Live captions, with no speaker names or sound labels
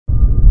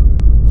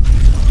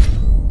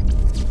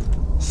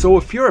So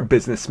if you're a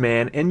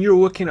businessman and you're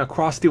looking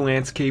across the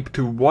landscape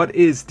to what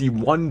is the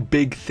one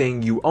big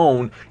thing you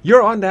own,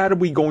 you're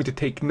undoubtedly going to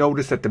take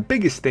notice that the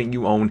biggest thing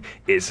you own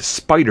is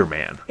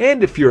Spider-Man.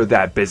 And if you're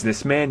that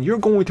businessman, you're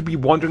going to be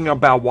wondering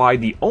about why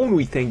the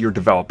only thing you're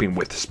developing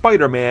with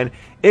Spider-Man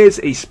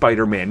is a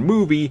Spider-Man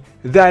movie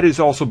that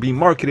is also being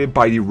marketed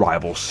by the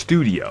rival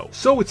studio.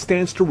 So it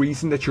stands to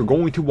reason that you're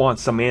going to want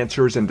some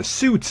answers, and the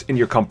suits in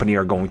your company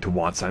are going to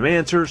want some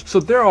answers,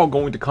 so they're all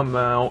going to come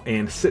out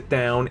and sit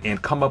down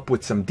and come up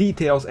with some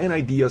details and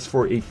ideas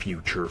for a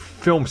future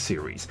film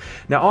series.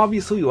 Now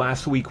obviously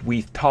last week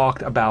we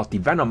talked about the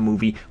Venom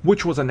movie,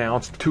 which was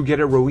announced to get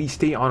a release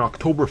date on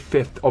October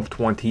 5th of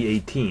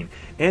 2018.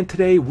 And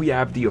today we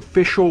have the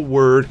official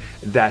word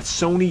that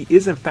Sony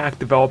is in fact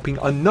developing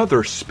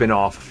another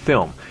spin-off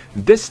film.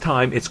 This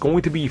time it's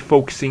going to be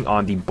focusing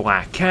on the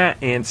Black Cat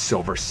and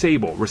Silver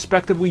Sable.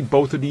 Respectively,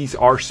 both of these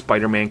are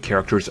Spider-Man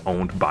characters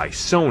owned by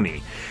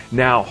Sony.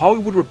 Now,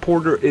 Hollywood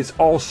Reporter is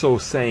also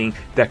saying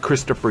that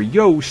Christopher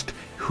Yost,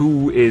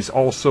 who is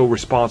also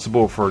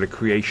responsible for the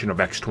creation of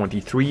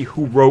X-23,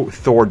 who wrote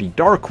Thor: The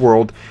Dark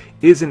World,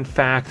 is in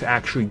fact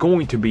actually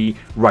going to be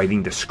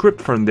writing the script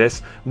from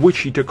this, which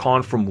he took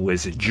on from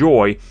Liz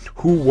Joy,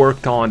 who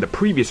worked on the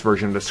previous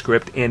version of the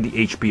script and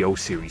the HBO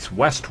series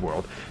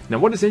Westworld. Now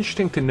what is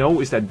interesting to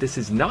know is that this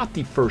is not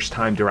the first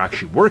time they're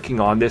actually working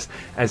on this,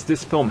 as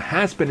this film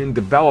has been in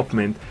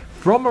development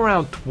from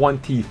around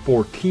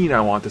 2014,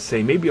 I want to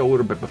say, maybe a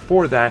little bit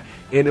before that,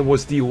 and it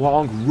was the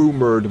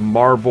long-rumored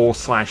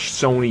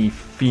Marvel/Sony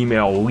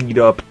female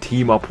lead-up,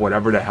 team-up,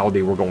 whatever the hell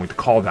they were going to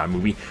call that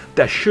movie,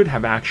 that should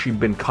have actually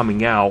been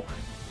coming out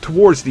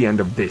towards the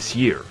end of this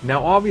year.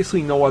 Now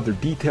obviously no other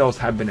details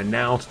have been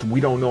announced. We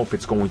don't know if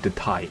it's going to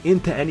tie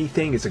into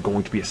anything. Is it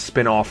going to be a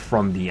spin-off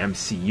from the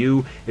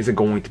MCU? Is it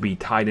going to be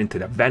tied into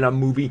the Venom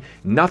movie?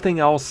 Nothing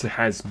else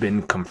has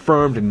been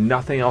confirmed,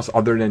 nothing else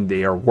other than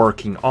they are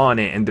working on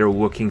it, and they're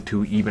looking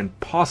to even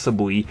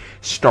possibly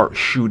start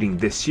shooting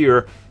this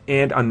year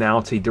and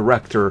announce a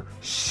director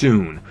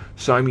soon.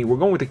 So I mean, we're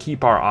going to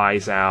keep our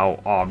eyes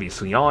out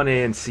obviously on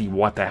it and see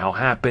what the hell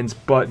happens,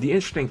 but the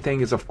interesting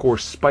thing is of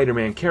course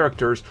Spider-Man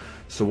characters.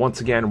 So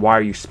once again, why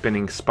are you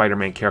spinning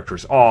Spider-Man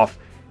characters off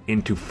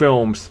into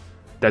films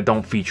that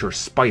don't feature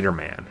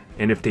Spider-Man?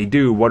 And if they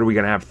do, what are we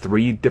going to have,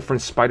 3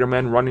 different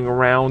Spider-Men running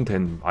around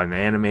and an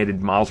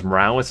animated Miles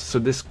Morales? So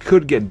this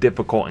could get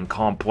difficult and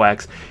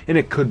complex, and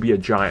it could be a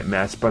giant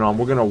mess, but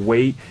we're going to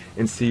wait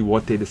and see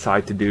what they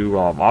decide to do.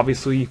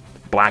 Obviously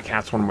Black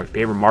Cat's one of my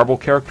favorite Marvel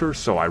characters,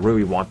 so I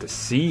really want to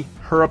see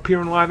her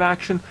appear in live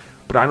action,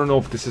 but I don't know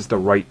if this is the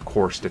right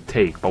course to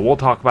take. But we'll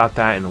talk about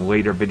that in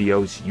later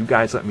videos. You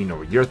guys let me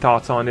know your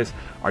thoughts on this.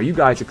 Are you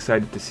guys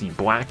excited to see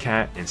Black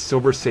Cat and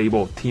Silver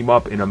Sable team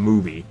up in a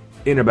movie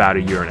in about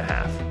a year and a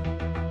half?